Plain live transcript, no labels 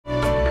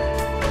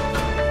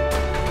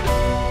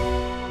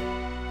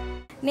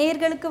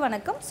நேயர்களுக்கு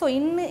வணக்கம். ஸோ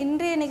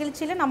இன்றைய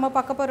நிகழ்ச்சியில் நம்ம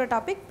பார்க்க போகிற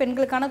டாபிக்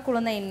பெண்களுக்கான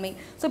குழந்தையின்மை.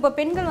 ஸோ இப்போ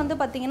பெண்கள் வந்து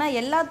பார்த்திங்கன்னா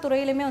எல்லா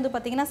துறையிலுமே வந்து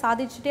பார்த்திங்கன்னா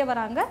சாதிச்சுட்டே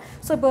வராங்க.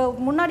 ஸோ இப்போ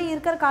முன்னாடி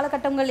இருக்கிற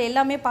காலகட்டங்கள்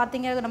எல்லாமே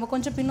பார்த்திங்க நம்ம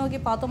கொஞ்சம்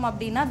பின்னோக்கி பார்த்தோம்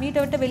அப்படின்னா வீட்டை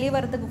விட்டு வெளியே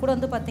வரதுக்கு கூட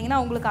வந்து பார்த்திங்கன்னா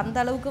அவங்களுக்கு அந்த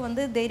அளவுக்கு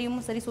வந்து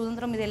தைரியமும் சரி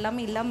சுதந்திரம் இது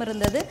எல்லாமே இல்லாமல்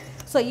இருந்தது.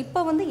 ஸோ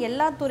இப்போ வந்து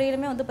எல்லா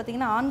துறையிலுமே வந்து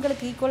பார்த்திங்கன்னா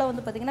ஆண்களுக்கு ஈக்குவலாக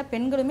வந்து பார்த்திங்கன்னா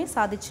பெண்களுமே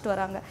சாதிச்சுட்டு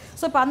வராங்க.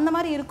 ஸோ இப்போ அந்த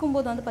மாதிரி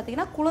இருக்கும்போது வந்து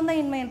பார்த்திங்கன்னா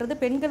குழந்தையின்மைன்றது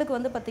பெண்களுக்கு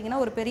வந்து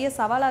பார்த்திங்கன்னா ஒரு பெரிய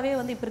சவாலாகவே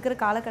வந்து இப்போ இருக்கிற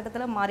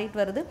காலகட்டத்தில்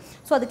மாறிட்டு வருது.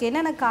 ஸோ அதுக்கு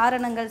என்னென்ன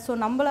காரணங்கள், ஸோ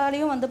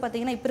நம்மளாலையும் வந்து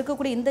பார்த்திங்கன்னா இப்போ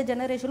இருக்கக்கூடிய இந்த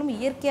ஜெனரேஷனும்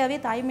இயற்கையாகவே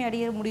தாய்மை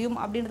அடைய முடியும்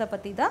அப்படின்றத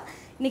பற்றி தான்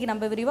இன்றைக்கி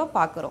நம்ம விரிவாக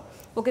பார்க்குறோம்.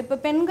 ஓகே, இப்போ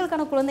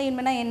பெண்களுக்கான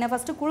குழந்தையின்மைனா என்ன,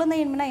 ஃபஸ்ட்டு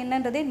குழந்தையின்மைனா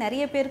என்னன்றதே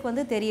நிறைய பேருக்கு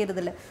வந்து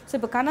தெரியறதில்ல. ஸோ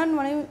இப்போ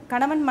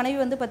கணவன் மனைவி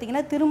வந்து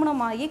பார்த்திங்கன்னா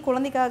திருமணமாகி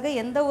குழந்தைக்காக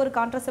எந்த ஒரு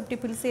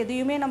கான்ட்ரசெப்டிவ் பில்ஸ்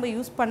எதையுமே நம்ம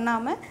யூஸ்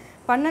பண்ணாமல்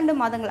 12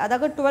 மாதங்கள்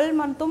அதாவது 12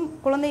 மந்த்தும்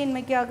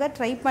குழந்தையின்மைக்காக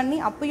ட்ரை பண்ணி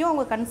அப்பயும்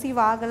அவங்க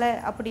கன்சீவ் ஆகலை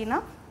அப்படின்னா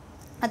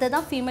அதை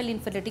தான் ஃபீமேல்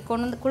இன்ஃபெர்டிலிட்டி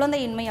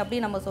குழந்தையின்மை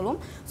அப்படின்னு நம்ம சொல்லுவோம்.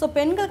 ஸோ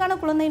பெண்களுக்கான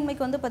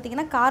குழந்தையின்மைக்கு வந்து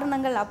பார்த்திங்கன்னா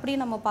காரணங்கள்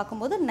அப்படின்னு நம்ம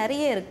பார்க்கும்போது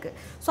நிறைய இருக்குது.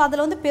 ஸோ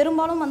அதில் வந்து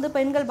பெரும்பாலும் வந்து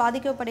பெண்கள்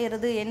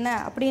பாதிக்கப்படுகிறது என்ன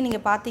அப்படின்னு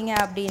நீங்கள் பார்த்தீங்க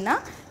அப்படின்னா,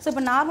 ஸோ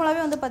இப்போ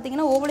நார்மலாகவே வந்து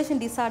பார்த்திங்கன்னா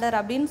ஓவலேஷன்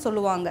டிஸார்டர் அப்படின்னு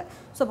சொல்லுவாங்க.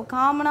 ஸோ இப்போ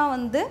காமனாக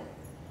வந்து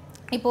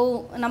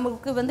இப்போது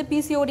நமக்கு வந்து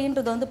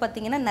பிசிஓடின்றது வந்து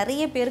பார்த்திங்கன்னா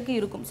நிறைய பேருக்கு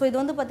இருக்கும். ஸோ இது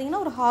வந்து பார்த்திங்கன்னா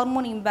ஒரு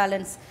ஹார்மோன்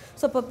இம்பேலன்ஸ்.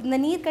 ஸோ இப்போ இந்த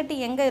நீர்க்கட்டி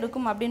எங்கே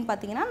இருக்கும் அப்படின்னு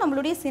பார்த்திங்கன்னா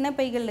நம்மளுடைய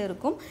சினைப்பைகளில்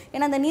இருக்கும்.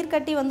 ஏன்னா அந்த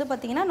நீர்க்கட்டி வந்து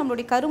பார்த்திங்கன்னா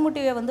நம்மளுடைய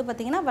கருமுட்டையை வந்து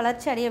பார்த்திங்கன்னா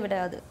வளர்ச்சி அடைய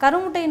விடாது.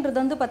 கருமுட்டைன்றது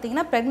வந்து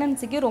பார்த்திங்கன்னா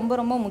ப்ரெக்னன்சிக்கு ரொம்ப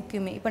ரொம்ப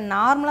முக்கியமே. இப்போ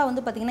நார்மலாக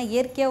வந்து பார்த்திங்கன்னா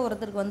இயற்கையாக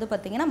ஒருத்தருக்கு வந்து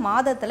பார்த்திங்கன்னா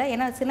மாதத்தில்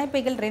ஏன்னா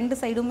சினைப்பைகள் 2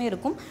 சைடுமே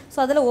இருக்கும்.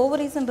 ஸோ அதில்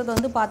ஓவரீஸ்ன்றது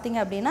வந்து பார்த்திங்க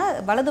அப்படின்னா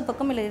வலது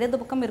பக்கம் இல்லை இடது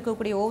பக்கம்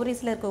இருக்கக்கூடிய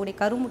ஓவரீஸில் இருக்கக்கூடிய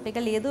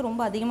கருமுட்டைகள் எது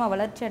ரொம்ப அதிகமாக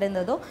வளர்ச்சி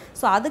அடைந்ததோ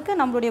ஸோ அதுக்கு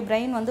நம்மளுடைய பிரெயின்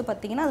வந்து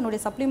பார்த்திங்கன்னா அதனுடைய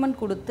சப்ளிமெண்ட்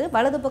கொடுத்து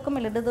வலது பக்கம்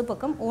இல்லை இடது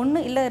பக்கம் 1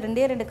 இல்லை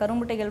 2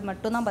 கருமுட்டைகள்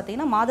மட்டும்தான்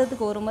பார்த்திங்கன்னா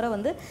மாதத்துக்கு ஒரு முறை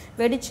வந்து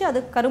வெடித்து அது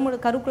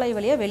கருக்குழாய்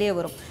வழியாக வெளியே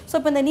வரும். ஸோ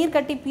இப்போ இந்த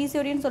நீர்க்கட்டி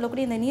பிசிஓடின்னு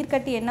சொல்லக்கூடிய இந்த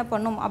நீர்க்கட்டி என்ன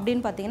பண்ணும்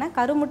அப்படின்னு பார்த்திங்கன்னா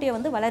கருமுட்டையை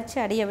வந்து வளர்ச்சி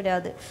அடைய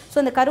விடாது. ஸோ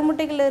இந்த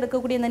கருமுட்டைகளில்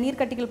இருக்கக்கூடிய இந்த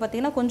நீர்க்கட்டிகள்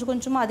பார்த்திங்கன்னா கொஞ்சம்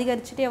கொஞ்சமாக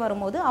அதிகரிச்சுட்டே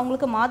வரும்போது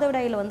அவங்களுக்கு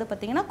மாதவிடாயில் வந்து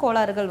பார்த்திங்கன்னா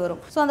கோளாறுகள்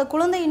வரும். ஸோ அந்த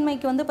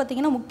குழந்தையின்மைக்கு வந்து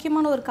பார்த்திங்கன்னா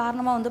முக்கியமான ஒரு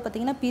காரணமாக வந்து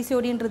பார்த்திங்கன்னா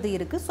பிசிஓடின்றது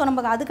இருக்குது. ஸோ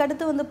நமக்கு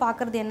அதுக்கடுத்து வந்து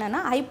பார்க்குறது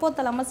என்னென்னா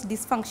ஹைப்போதலமஸ்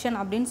டிஸ்ஃபங்க்ஷன்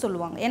அப்படின்னு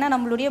சொல்லுவாங்க. ஏன்னா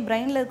நம்மளுடைய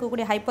பிரெயினில்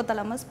இருக்கக்கூடிய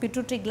ஹைப்போதலமஸ்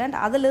பிட்யூட்டரி கிளாண்ட்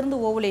அதிலிருந்து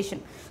ஓவலேஷன்.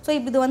 ஸோ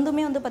இது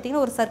வந்துமே வந்து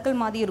பார்த்திங்கன்னா ஒரு சர்க்கிள்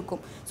மாதிரி இருக்கும்.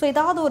 ஸோ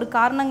ஏதாவது ஒரு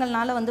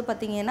காரணங்கள்னால வந்து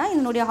பார்த்திங்கன்னா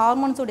இதனுடைய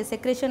ஹார்மோன்ஸோடைய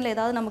செக்ரேஷனில்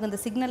ஏதாவது நமக்கு இந்த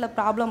சிக்னலில்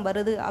ப்ராப்ளம்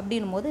வருது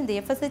அப்படின்னும் போது இந்த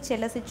FSH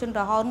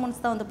LSHன்ற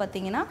ஹார்மோன்ஸ் தான் வந்து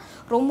பார்த்திங்கன்னா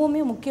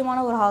ரொம்பவுமே முக்கியமான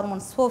ஒரு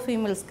ஹார்மோன்ஸ் ஃபார்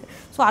ஃபீமேல்ஸ்க்கு.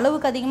 ஸோ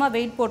அளவுக்கு அதிகமாக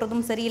வெயிட்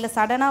போடுறதும் சரி இல்லை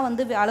சடனாக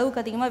வந்து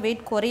அளவுக்கு அதிகமாக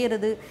வெயிட்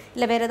குறையிறது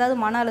இல்லை வேறு ஏதாவது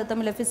மன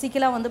அழுத்தம் இல்லை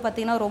ஃபிசிக்கலாக வந்து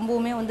பார்த்திங்கன்னா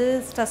ரொம்பவுமே வந்து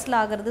ஸ்ட்ரெஸ்ஸில்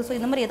ஆகிறது. ஸோ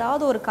இந்த மாதிரி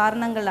ஏதாவது ஒரு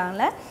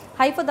காரணங்களால்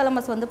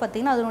ஹைப்போதலமஸ் வந்து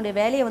பார்த்திங்கன்னா அதனுடைய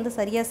வேலையை வந்து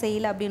சரியாக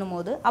செய்யலை அப்படின்னும்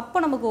போது அப்போ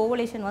நமக்கு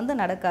ஓவலேஷன் வந்து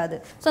நடக்காது.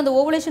 ஸோ அந்த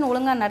ஓவலேஷன்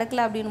ஒழுங்காக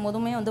நடக்கலை அப்படின்னும்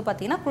போதுமே வந்து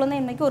பார்த்திங்கன்னா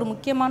குழந்தையின்மைக்கு ஒரு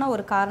முக்கியமான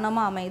ஒரு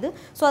காரணமாக அமையுது.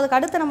 ஸோ அதுக்கு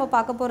அடுத்து நம்ம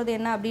பார்க்க போகிறது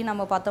என்ன அப்படின்னு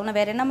நம்ம பார்த்தோம்னா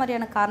வேறு என்ன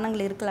மாதிரியான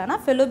காரணங்கள் இருக்கலாம்னா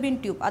ஃபெலோபியன்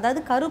டியூப்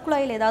அதாவது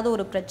கருக்குழாயில் ஏதாவது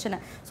ஒரு பிரச்சனை.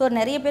 ஸோ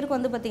நிறைய பேருக்கு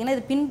வந்து பார்த்திங்கன்னா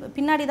இது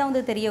பின்னாடி தான்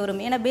வந்து தெரிய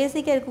வரும். ஏன்னா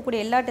பேசிக்காக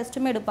இருக்கக்கூடிய எல்லா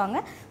டெஸ்ட்டுமே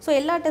எடுப்பாங்க. ஸோ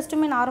எல்லா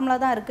டெஸ்ட்டுமே நார்மலாக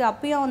தான் இருக்குது.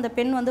 அப்பயும் அந்த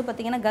பெண் வந்து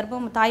பார்த்திங்கன்னா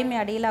கர்ப்பம் தாய்மை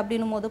அடையலை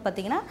அப்படின்னும் போது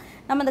பார்த்திங்கன்னா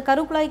நம்ம அந்த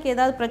கருக்குழாய்க்கு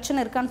ஏதாவது பிரச்சனை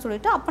இருக்கான்னு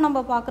சொல்லிட்டு அப்போ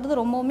நம்ம பார்க்குறது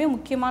ரொம்பவுமே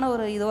முக்கியமான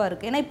ஒரு இதுவாக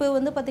இருக்குது. ஏன்னா இப்போ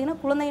வந்து பார்த்திங்கன்னா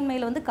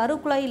குழந்தையின்மையில் வந்து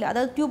கருக்குழாயில்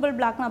அதாவது டியூபல்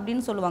பிளாக்னு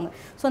அப்படின்னு சொல்லுவாங்க.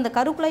 ஸோ அந்த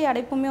கருக்குழாய்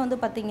அடைப்புமே வந்து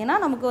பார்த்திங்கன்னா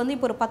நமக்கு வந்து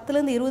இப்போ ஒரு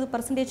 10%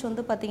 20%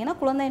 வந்து பார்த்திங்கன்னா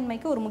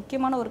குழந்தையின்மைக்கு ஒரு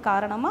முக்கியமான ஒரு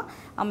காரணமாக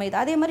அமையுது.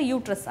 அதே மாதிரி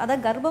யூட்ரஸ்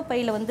அதாவது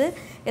கர்ப்பப்பையில் வந்து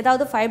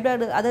ஏதாவது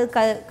ஃபைப்ராய்டு அதாவது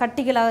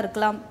கட்டிகளாக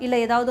இருக்கலாம் இல்லை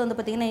ஏதாவது வந்து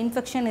பார்த்திங்கன்னா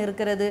இன்ஃபெக்ஷன்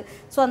இருக்கிறது.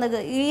 ஸோ அந்த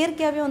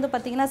இயற்கையாகவே வந்து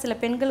பார்த்திங்கன்னா சில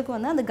பெண்களுக்கு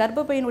வந்து அந்த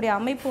கர்ப்பப்பையினுடைய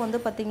அமைப்பு வந்து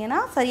பார்த்திங்கன்னா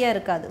சரியாக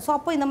இருக்காது. ஸோ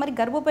அப்போ இந்த மாதிரி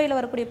கர்ப்பப்பையில்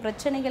வரக்கூடிய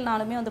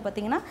பிரச்சனைகள்னாலுமே வந்து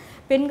பார்த்திங்கன்னா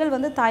பெண்கள்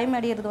வந்து தாய்மை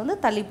அடைகிறது வந்து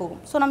தள்ளி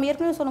போகும். ஸோ நம்ம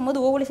ஏற்கனவே சொல்லும்போது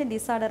ஓவலேஷன்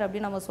டிஸார்டர்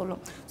அப்படின்னு நம்ம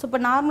சொல்லுவோம். ஸோ இப்போ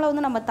நார்மலாக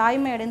வந்து நம்ம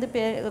தாய்மை அடைந்து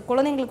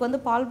குழந்தைங்களுக்கு வந்து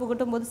பால்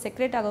புகட்டும் போது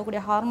செக்ரேட்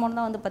ஆகக்கூடிய ஹார்மோன்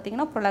தான் வந்து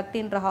பார்த்திங்கன்னா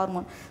ப்ரொலாக்டின்ற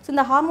ஹார்மோன். ஸோ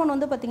இந்த ஹார்மோன்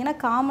வந்து பார்த்திங்கன்னா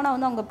காமனாக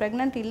வந்து அவங்க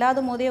ப்ரெக்னென்ட்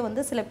இல்லாத போதே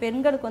வந்து சில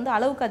பெண்களுக்கு வந்து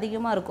அளவுக்கு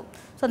அதிகமாக இருக்கும்.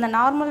 ஸோ அந்த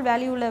நார்மல்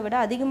வேல்யூவில் விட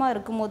அதிகமாக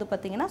இருக்கும்போது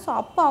பார்த்திங்கன்னா ஸோ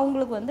அப்போ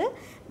அவங்களுக்கு வந்து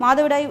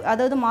மாதவிடாய்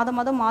அதாவது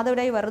மாதம்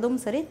மாதவிடாய் வர்றதும்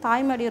சரி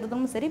தாய்மை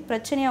அடைகிறதும் சரி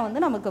பிரச்சனையாக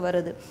வந்து நமக்கு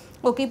வருது.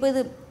 ஓகே, இப்போ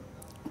இது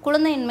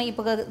குழந்தையின்மை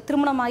இப்போ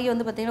திருமணமாகி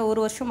வந்து பார்த்திங்கன்னா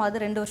 1 வருஷம் ஆகுது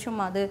 2 வருஷம்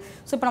ஆகுது.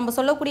 ஸோ இப்போ நம்ம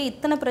சொல்லக்கூடிய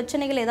இத்தனை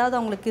பிரச்சனைகள் ஏதாவது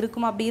அவங்களுக்கு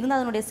இருக்குமா அப்படி இருந்தால்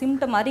அதனுடைய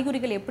சிம்டம்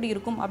அறிகுறிகள் எப்படி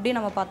இருக்கும் அப்படின்னு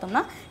நம்ம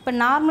பார்த்தோம்னா இப்போ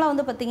நார்மலாக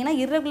வந்து பார்த்திங்கன்னா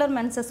இர்ரெகுலர்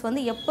மென்சஸ்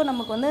வந்து எப்போ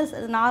நமக்கு வந்து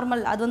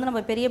நார்மல் அது வந்து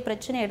நம்ம பெரிய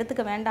பிரச்சனை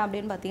எடுத்துக்க வேண்டாம்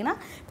அப்படின்னு பார்த்திங்கன்னா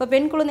இப்போ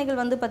பெண் குழந்தைகள்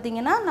வந்து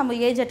பார்த்திங்கன்னா நம்ம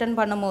ஏஜ் அட்டன்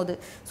பண்ணும்போது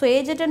ஸோ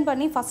ஏஜ் அட்டன்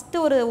பண்ணி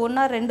ஃபஸ்ட்டு ஒரு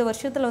 1 or 2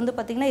 வருஷத்தில் வந்து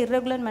பார்த்திங்கன்னா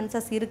இர்ரெகுலர்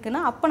மென்சஸ்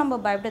இருக்குன்னா அப்போ நம்ம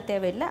பயப்பட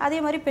தேவையில்லை.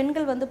 அதே மாதிரி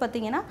பெண்கள் வந்து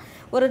பார்த்திங்கன்னா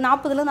ஒரு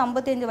 40 to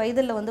 55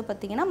 வயதில் வந்து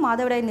பார்த்திங்கன்னா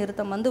மாதவிடாய்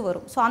நிறுத்தம் வந்து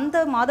வரும். ஸோ அந்த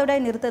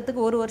மாதவிடாய்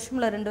நிறுத்தத்துக்கு 1 வருஷம்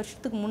இல்லை 2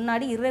 வருஷத்துக்கு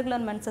முன்னாடி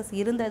இர்ரெகுலர் மென்சஸ்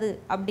இருந்தது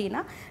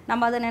அப்படின்னா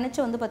நம்ம அதை நினச்சி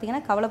வந்து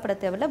பார்த்திங்கன்னா கவலைப்பட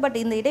தேவையில்லை. பட்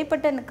இந்த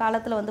இடைப்பட்ட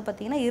காலத்தில் வந்து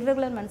பார்த்திங்கன்னா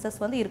இர்ரெகுலர் மென்சஸ்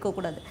வந்து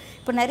இருக்கக்கூடாது.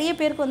 இப்போ நிறைய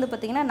பேருக்கு வந்து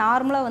பார்த்திங்கன்னா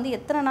நார்மலாக வந்து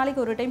எத்தனை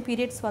நாளைக்கு ஒரு டைம்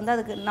பீரியட்ஸ் வந்து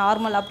அதுக்கு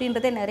நார்மல்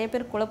அப்படின்றதே நிறைய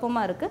பேர்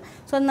குழப்பமாக இருக்குது.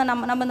 ஸோ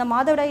நம்ம இந்த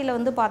மாதவிடாயில்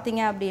வந்து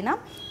பார்த்திங்க அப்படின்னா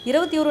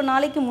 21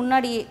 நாளைக்கு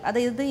முன்னாடியே,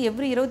 அதாவது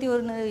எவ்ரி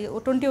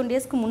 21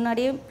 டேஸ்க்கு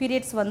முன்னாடியே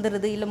பீரியட்ஸ்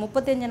வந்துடுது, இல்லை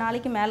 35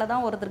 நாளைக்கு மேலே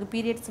தான் ஒருத்தருக்கு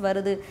பீரியட்ஸ்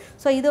வருது.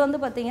 ஸோ இது வந்து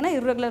பார்த்திங்கன்னா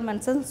இர்ரெகுலர்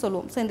மென்சஸ்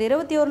சொல்லுவோம். ஸோ இந்த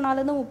 21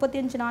 நாள்லேருந்து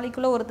 35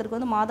 நாளைக்குள்ளே ஒருத்தருக்கு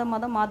வந்து மாதம்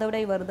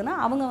மாதவிடாய் வருதுன்னா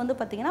அவங்க வந்து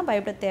பார்த்திங்கன்னா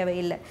பயப்பட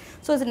தேவையில்லை.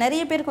 ஸோ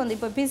நிறைய பேருக்கு வந்து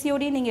இப்போ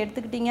பிசிஓடி நீங்கள்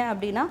எடுத்துக்கிட்டீங்க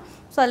அப்படின்னா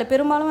ஸோ அதில்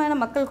பெரும்பாலான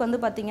மக்களுக்கு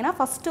வந்து பார்த்திங்கன்னா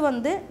ஃபஸ்ட்டு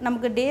வந்து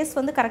நமக்கு டேஸ்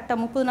வந்து கரெக்டாக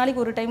 30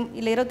 நாளைக்கு ஒரு டைம்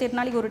இல்லை 28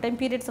 நாளைக்கு ஒரு டைம்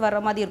பீரியட்ஸ்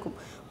வர்ற மாதிரி இருக்கும்.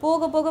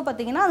 போக போக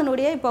பார்த்திங்கன்னா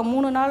அதனுடைய இப்போ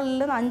 3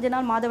 நாள்லேருந்து 5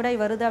 நாள்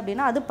மாதவிடாய் வருது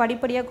அப்படின்னா அது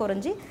படிப்படியாக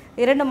குறைஞ்சி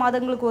 2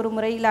 மாதங்களுக்கு ஒரு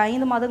முறை இல்லை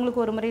 5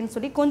 மாதங்களுக்கு ஒரு முறைன்னு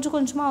சொல்லி கொஞ்சம்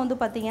கொஞ்சமாக வந்து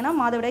பார்த்திங்கன்னா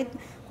மாதவிடாய்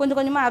கொஞ்சம்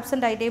கொஞ்சமாக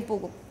ஆப்சென்ட் ஆகிட்டே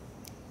போகும்.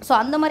 ஸோ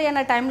அந்த மாதிரியான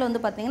டைமில் வந்து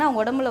பார்த்திங்கன்னா அவங்க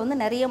உடம்புல வந்து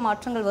நிறைய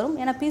மாற்றங்கள் வரும்.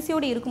 ஏன்னா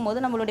பிசிஓடி இருக்கும்போது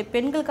நம்மளுடைய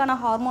பெண்களுக்கான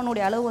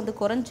ஹார்மோனுடைய அளவு வந்து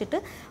குறைஞ்சிட்டு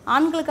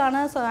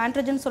ஆண்களுக்கான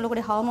ஆண்ட்ரோஜன்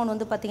சொல்லக்கூடிய ஹார்மோன்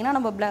வந்து பார்த்திங்கன்னா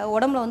நம்ம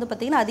உடம்புல வந்து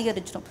பார்த்திங்கன்னா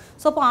அதிகரிச்சிடும்.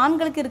 ஸோ அப்போ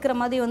ஆண்களுக்கு இருக்கிற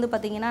மாதிரி வந்து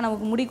பார்த்திங்கன்னா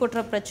நமக்கு முடி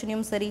கொட்டுற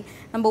பிரச்சனையும் சரி,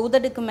 நம்ம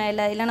உதடுக்கு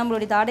மேலே இல்லை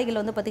நம்மளுடைய தாடைகள்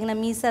வந்து பார்த்திங்கன்னா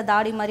மீசை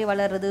தாடி மாதிரி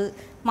வளருது,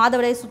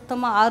 மாதவிடாய்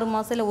சுத்தமாக 6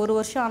 மாதம் இல்லை 1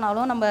 வருஷம்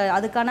ஆனாலும் நம்ம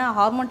அதுக்கான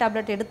ஹார்மோன்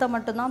டேப்லெட் எடுத்தால்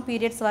மட்டும்தான்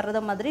பீரியட்ஸ்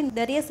வர்றத மாதிரி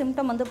நிறைய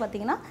சிம்டம் வந்து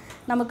பார்த்திங்கன்னா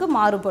நமக்கு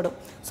மாறுபடும்.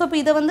 ஸோ இப்போ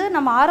இதை வந்து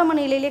நம்ம ஆரம்ப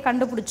நிலையிலேயே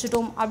கண்டுபிடிச்சிட்டோம்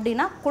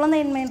அப்படின்னா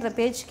குழந்தையின்மைன்ற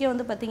பேச்சுக்கே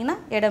வந்து பார்த்திங்கன்னா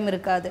இடம்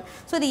இருக்காது.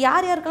 ஸோ இது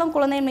யார் யாருக்கெல்லாம்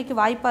குழந்தையின்மைக்கு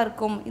வாய்ப்பாக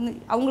இருக்கும்,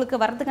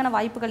 அவங்களுக்கு வரதுக்கான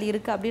வாய்ப்புகள்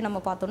இருக்குது அப்படின்னு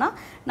நம்ம பார்த்தோம்னா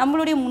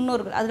நம்மளுடைய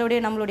முன்னோர்கள், அதனுடைய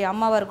நம்மளுடைய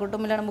அம்மாவாக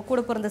இருக்கட்டும் இல்லை நம்ம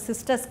கூட பிறந்த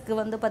சிஸ்டர்ஸ்க்கு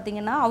வந்து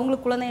பார்த்திங்கன்னா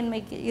அவங்களுக்கு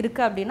குழந்தையின்மைக்கு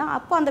இருக்குது அப்படின்னா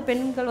அப்போ அந்த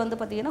பெண்கள் வந்து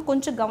பார்த்திங்கன்னா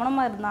கொஞ்சம்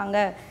கவனமாக இருந்தாங்க.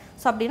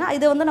 ஸோ அப்படின்னா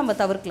இதை வந்து நம்ம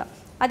தவிர்க்கலாம்.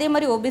 அதே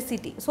மாதிரி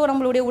ஒபிசிட்டி, ஸோ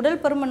நம்மளுடைய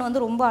உடல் பருமன்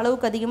வந்து ரொம்ப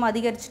அளவுக்கு அதிகமாக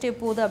அதிகரிச்சுட்டே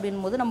போகுது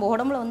அப்படின் போது நம்ம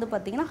உடம்புல வந்து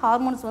பார்த்திங்கன்னா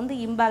ஹார்மோன்ஸ் வந்து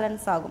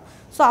இம்பேலன்ஸ் ஆகும்.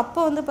 ஸோ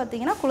அப்போ வந்து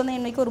பார்த்திங்கன்னா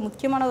குழந்தையின்மைக்கு ஒரு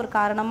முக்கியமான ஒரு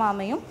காரணமாக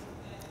அமையும்.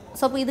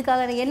 ஸோ அப்போ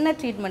இதுக்காக என்ன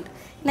ட்ரீட்மெண்ட்,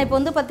 நான் இப்போ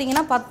வந்து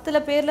பார்த்திங்கன்னா 10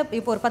 பேரில்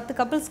இப்போ ஒரு 10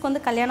 கப்பிள்ஸ்க்கு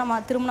வந்து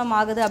திருமணம்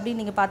ஆகுது அப்படின்னு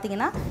நீங்கள்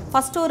பார்த்தீங்கன்னா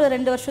ஃபஸ்ட்டு ஒரு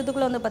 2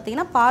 வருஷத்துக்குள்ளே வந்து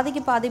பார்த்திங்கன்னா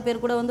பாதி பேர்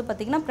கூட வந்து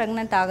பார்த்திங்கன்னா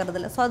ப்ரெக்னென்ட்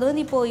ஆகிறதில்ல. ஸோ அது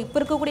வந்து இப்போ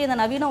இருக்கக்கூடிய இந்த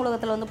நவீன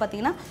உலகத்தில் வந்து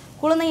பார்த்திங்கன்னா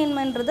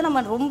குழந்தையின்மைன்றது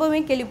நம்ம ரொம்பவே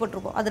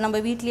கேள்விப்பட்டிருப்போம். அது நம்ம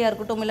வீட்லேயா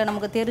இருக்கட்டும் இல்லை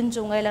நமக்கு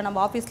தெரிஞ்சவங்க இல்லை நம்ம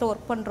ஆஃபீஸில்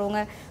ஒர்க்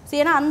பண்ணுறவங்க. ஸோ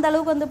ஏன்னா அந்த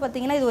அளவுக்கு வந்து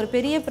பார்த்திங்கன்னா இது ஒரு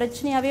பெரிய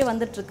பிரச்சனையாகவே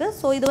வந்துட்டுருக்கு.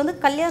 ஸோ இது வந்து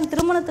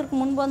திருமணத்திற்கு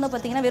முன்பு வந்து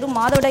பார்த்திங்கன்னா வெறும்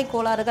மாதவிடாய்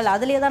கோளாறுகள்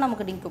அதிலே தான்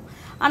நமக்கு நிற்கும்.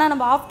 ஆனால்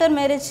நம்ம ஆஃப்டர்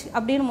மேரேஜ்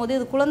அப்படின் போது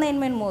இது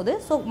குழந்தையின்மையின் போது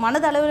ஸோ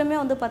மனதளவிலுமே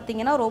வந்து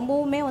பார்த்திங்கன்னா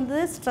ரொம்பவுமே வந்து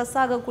ஸ்ட்ரெஸ்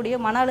ஆகக்கூடிய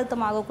மன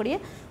அழுத்தம் ஆகக்கூடிய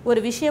ஒரு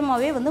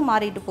விஷயமாகவே வந்து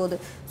மாறிட்டு போகுது.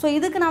 ஸோ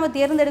இதுக்கு நாம்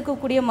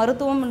தேர்ந்தெடுக்கக்கூடிய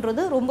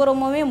மருத்துவம்ன்றது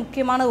ரொம்பவே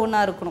முக்கியமான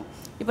ஒன்றா இருக்கணும்.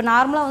 இப்போ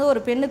நார்மலாக வந்து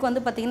ஒரு பெண்ணுக்கு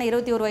வந்து பார்த்திங்கன்னா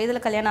 21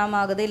 வயதில் கல்யாணம்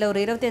ஆகுது இல்லை ஒரு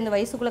 25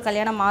 வயசுக்குள்ளே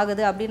கல்யாணம்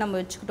ஆகுது அப்படின்னு நம்ம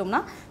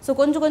வச்சுக்கிட்டோம்னா ஸோ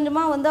கொஞ்சம்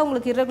கொஞ்சமாக வந்து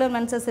அவங்களுக்கு இர்ரெகுலர்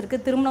மென்சஸ்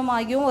இருக்குது, திருமணம்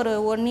ஆகியும் ஒரு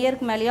 1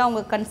 இயருக்கு மேலேயும்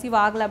அவங்க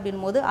கன்சீவ் ஆகலை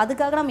அப்படின் போது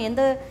அதுக்காக நம்ம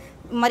எந்த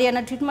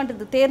மாதிரியான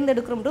ட்ரீட்மெண்ட்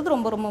தேர்ந்தெடுக்கிறோம்ன்றது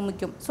ரொம்ப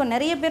முக்கியம். ஸோ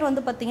நிறைய பேர்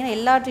வந்து பார்த்திங்கன்னா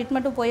எல்லா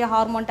ட்ரீட்மெண்ட்டும் போய்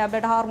hormone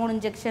tablet, hormone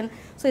injection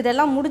so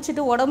இதெல்லாம்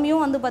முடிச்சுட்டு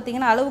உடம்பையும் வந்து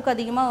பார்த்திங்கன்னா அளவுக்கு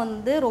அதிகமாக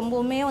வந்து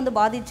ரொம்பவுமே வந்து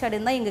பாதிச்சு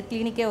அடைந்தால் எங்கள்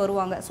கிளினிக்கே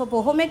வருவாங்க. ஸோ இப்போ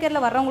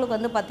ஹோமேக்கேரில் வர்றவங்களுக்கு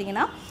வந்து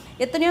பார்த்திங்கன்னா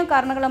எத்தனையோ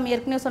காரணங்கள் நம்ம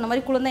ஏற்கனவே சொன்ன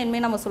மாதிரி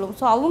குழந்தையின்மை நம்ம சொல்லுவோம்.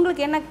 ஸோ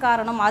அவங்களுக்கு என்ன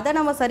காரணம் அதை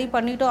நம்ம சரி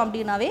பண்ணிட்டோம்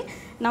அப்படின்னாவே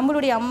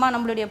நம்மளுடைய அம்மா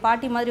நம்மளுடைய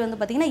பாட்டி மாதிரி வந்து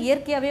பார்த்திங்கன்னா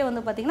இயற்கையாகவே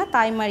வந்து பார்த்திங்கன்னா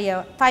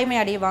தாய்மை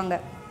அடைவாங்க.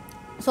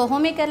 ஸோ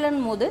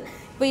ஹோமேக்கேர்லன் போது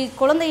இப்போ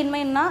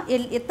குழந்தையின்மைன்னா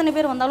எத்தனை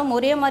பேர் வந்தாலும்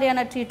ஒரே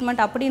மாதிரியான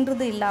ட்ரீட்மெண்ட்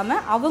அப்படின்றது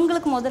இல்லாமல்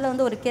அவங்களுக்கு முதல்ல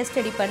வந்து ஒரு கேஸ்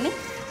ஸ்டடி பண்ணி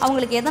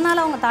அவங்களுக்கு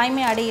எதனால் அவங்க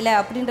தாய்மை அடையலை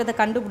அப்படின்றத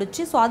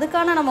கண்டுபிடிச்சி ஸோ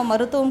அதுக்கான நம்ம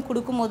மருத்துவம்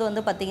கொடுக்கும்போது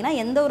வந்து பார்த்திங்கன்னா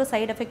எந்த ஒரு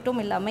சைடு எஃபெக்ட்டும்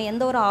இல்லாமல்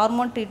எந்த ஒரு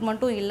ஹார்மோன்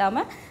ட்ரீட்மெண்ட்டும்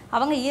இல்லாமல்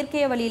அவங்க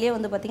இயற்கை வழியிலே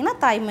வந்து பார்த்திங்கன்னா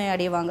தாய்மை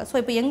அடைவாங்க. ஸோ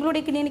இப்போ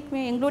எங்களுடைய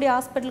கிளினிக்குமே எங்களுடைய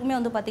ஹாஸ்பிட்டலுக்குமே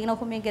வந்து பார்த்திங்கன்னா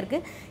ஹோமியோகேருக்கு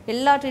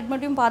எல்லா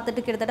ட்ரீட்மெண்ட்டையும்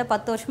பார்த்துட்டு கிட்டத்தட்ட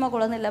 10 வருஷமாக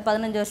குழந்தை இல்லை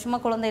 15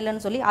 வருஷமாக குழந்தை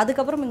இல்லைன்னு சொல்லி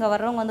அதுக்கப்புறம் இங்கே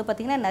வர்றவங்க வந்து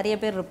பார்த்திங்கன்னா நிறைய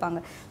பேர்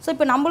இருப்பாங்க. ஸோ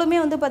இப்போ நம்மளுமே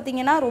வந்து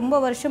பார்த்திங்கன்னா ரொம்ப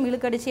வருஷம்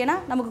இழுக்கடிச்சு, ஏன்னா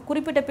நமக்கு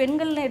குறிப்பிட்ட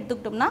பெண்கள்னு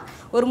எடுத்துக்கிட்டோம்னா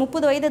ஒரு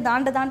 30 வயது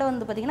தாண்ட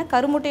வந்து பார்த்திங்கன்னா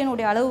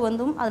கருமுட்டையினுடைய அளவு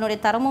வந்தும் அதனுடைய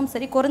தரமும்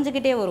சரி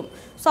குறைஞ்சிக்கிட்டே வரும்.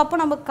 ஸோ அப்போ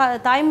நம்ம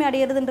தாய்மை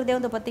அடையிறதுன்றதே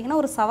வந்து பார்த்திங்கன்னா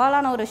ஒரு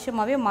சவாலான ஒரு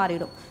விஷயமாகவே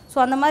மாறிடும். ஸோ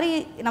அந்த மாதிரி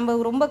நம்ம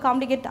ரொம்ப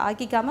காம்ப்ளிகேட்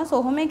ஆக்கிக்காமல் ஸோ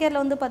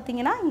ஹோமியோகேரில் வந்து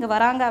பார்த்திங்கன்னா இங்கே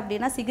வராங்க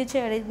அப்படின்னா சிகிச்சை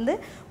அடைந்து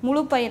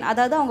முழு பையன்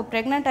அதாவது அவங்க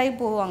ப்ரெக்னென்ட் ஆகி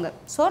போவாங்க.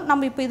 ஸோ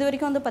நம்ம இப்போ இது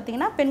வரைக்கும் வந்து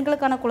பார்த்திங்கன்னா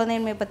பெண்களுக்கான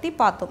குழந்தையின்மை பற்றி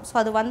பார்த்தோம். ஸோ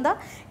அது வந்தால்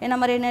என்ன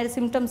மாதிரியான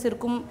சிம்டம்ஸ்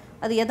இருக்கும்,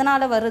 அது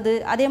எதனால் வருது,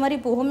 அதே மாதிரி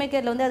இப்போ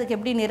ஹோமியோகேரில் வந்து அதுக்கு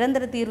எப்படி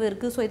நிரந்தர தீர்வு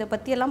இருக்குது, ஸோ இதை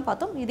பற்றியெல்லாம்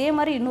பார்த்தோம். இதே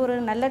மாதிரி இன்னொரு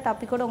நல்ல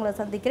டாப்பிக்கோடு உங்களை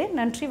சந்திக்கிறேன்.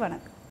 நன்றி,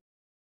 வணக்கம்.